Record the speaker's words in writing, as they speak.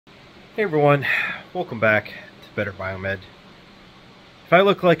Hey everyone, welcome back to Better Biomed. If I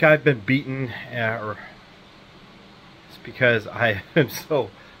look like I've been beaten, or it's because I am so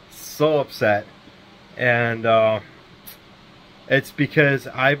upset, and it's because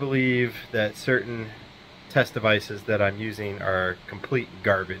I believe that certain test devices that I'm using are complete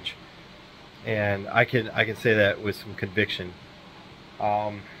garbage, and I can say that with some conviction.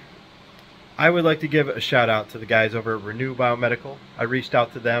 I would like to give a shout out to the guys over at Renew Biomedical. I reached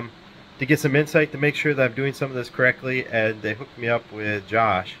out to them to get some insight to make sure that I'm doing some of this correctly, and they hooked me up with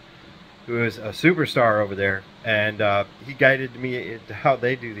Josh, who is a superstar over there, and he guided me into how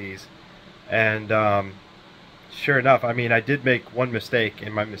they do these. And sure enough, I mean, I did make one mistake,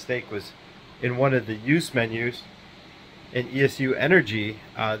 and my mistake was in one of the use menus in ESU Energy.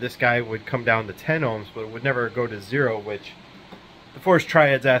 This guy would come down to 10 ohms, but it would never go to 0, which the Forest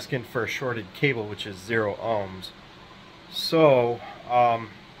Triad's asking for a shorted cable, which is 0 ohms. So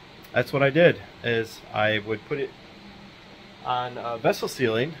that's what I did, is I would put it on vessel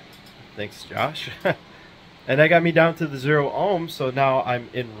sealing. Thanks, Josh. And that got me down to the 0 ohms, so now I'm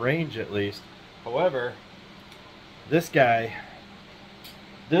in range at least. However, this guy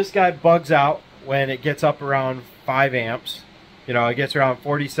bugs out when it gets up around 5 amps. You know, it gets around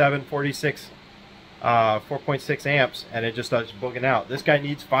 47, 46, 4.6 amps, and it just starts bugging out. This guy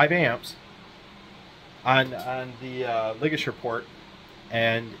needs 5 amps on the ligature port,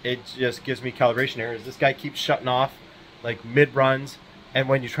 and it just gives me calibration errors. This guy keeps shutting off like mid runs, and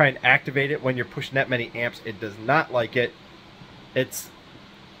when you try and activate it when you're pushing that many amps, it does not like it.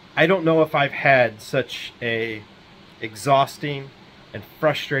 I don't know if I've had such a exhausting and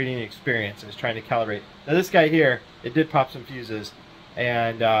frustrating experience as trying to calibrate. Now this guy here, it did pop some fuses,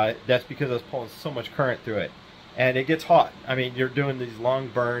 and that's because I was pulling so much current through it, and it gets hot. I mean, you're doing these long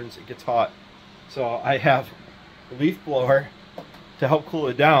burns, it gets hot. So I have a leaf blower to help cool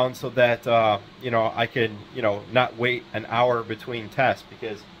it down, so that you know, I can, you know, not wait an hour between tests,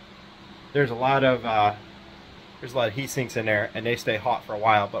 because there's a lot of heat sinks in there, and they stay hot for a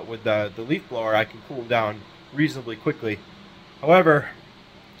while. But with the leaf blower, I can cool them down reasonably quickly. However,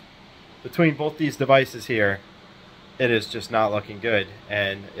 between both these devices here, it is just not looking good,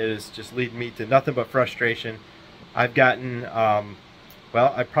 and it is just leading me to nothing but frustration. I've gotten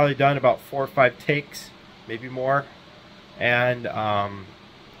well, I've probably done about 4 or 5 takes, maybe more, and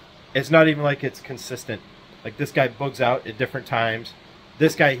it's not even like it's consistent. Like, this guy bugs out at different times.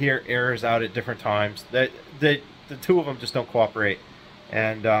 This guy here errors out at different times. The two of them just don't cooperate,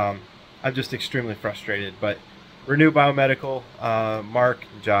 and I'm just extremely frustrated. But Renew Biomedical, Mark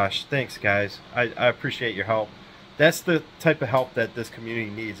and Josh, thanks guys. I appreciate your help. That's the type of help that this community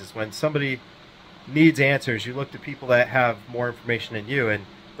needs, is when somebody needs answers, you look to people that have more information than you, and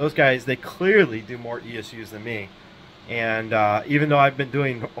those guys, they clearly do more ESUs than me. And even though I've been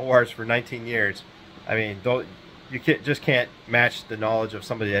doing ORs for 19 years, I mean, you just can't match the knowledge of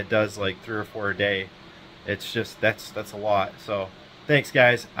somebody that does like 3 or 4 a day. It's just, that's a lot. So thanks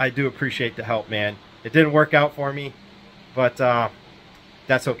guys, I do appreciate the help, man. It didn't work out for me, but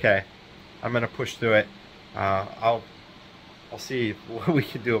that's okay. I'm gonna push through it. I'll see what we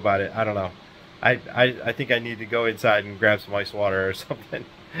can do about it. I don't know. I think I need to go inside and grab some ice water or something.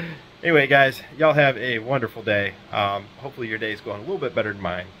 Anyway, guys, y'all have a wonderful day. Hopefully your day is going a little bit better than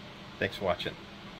mine. Thanks for watching.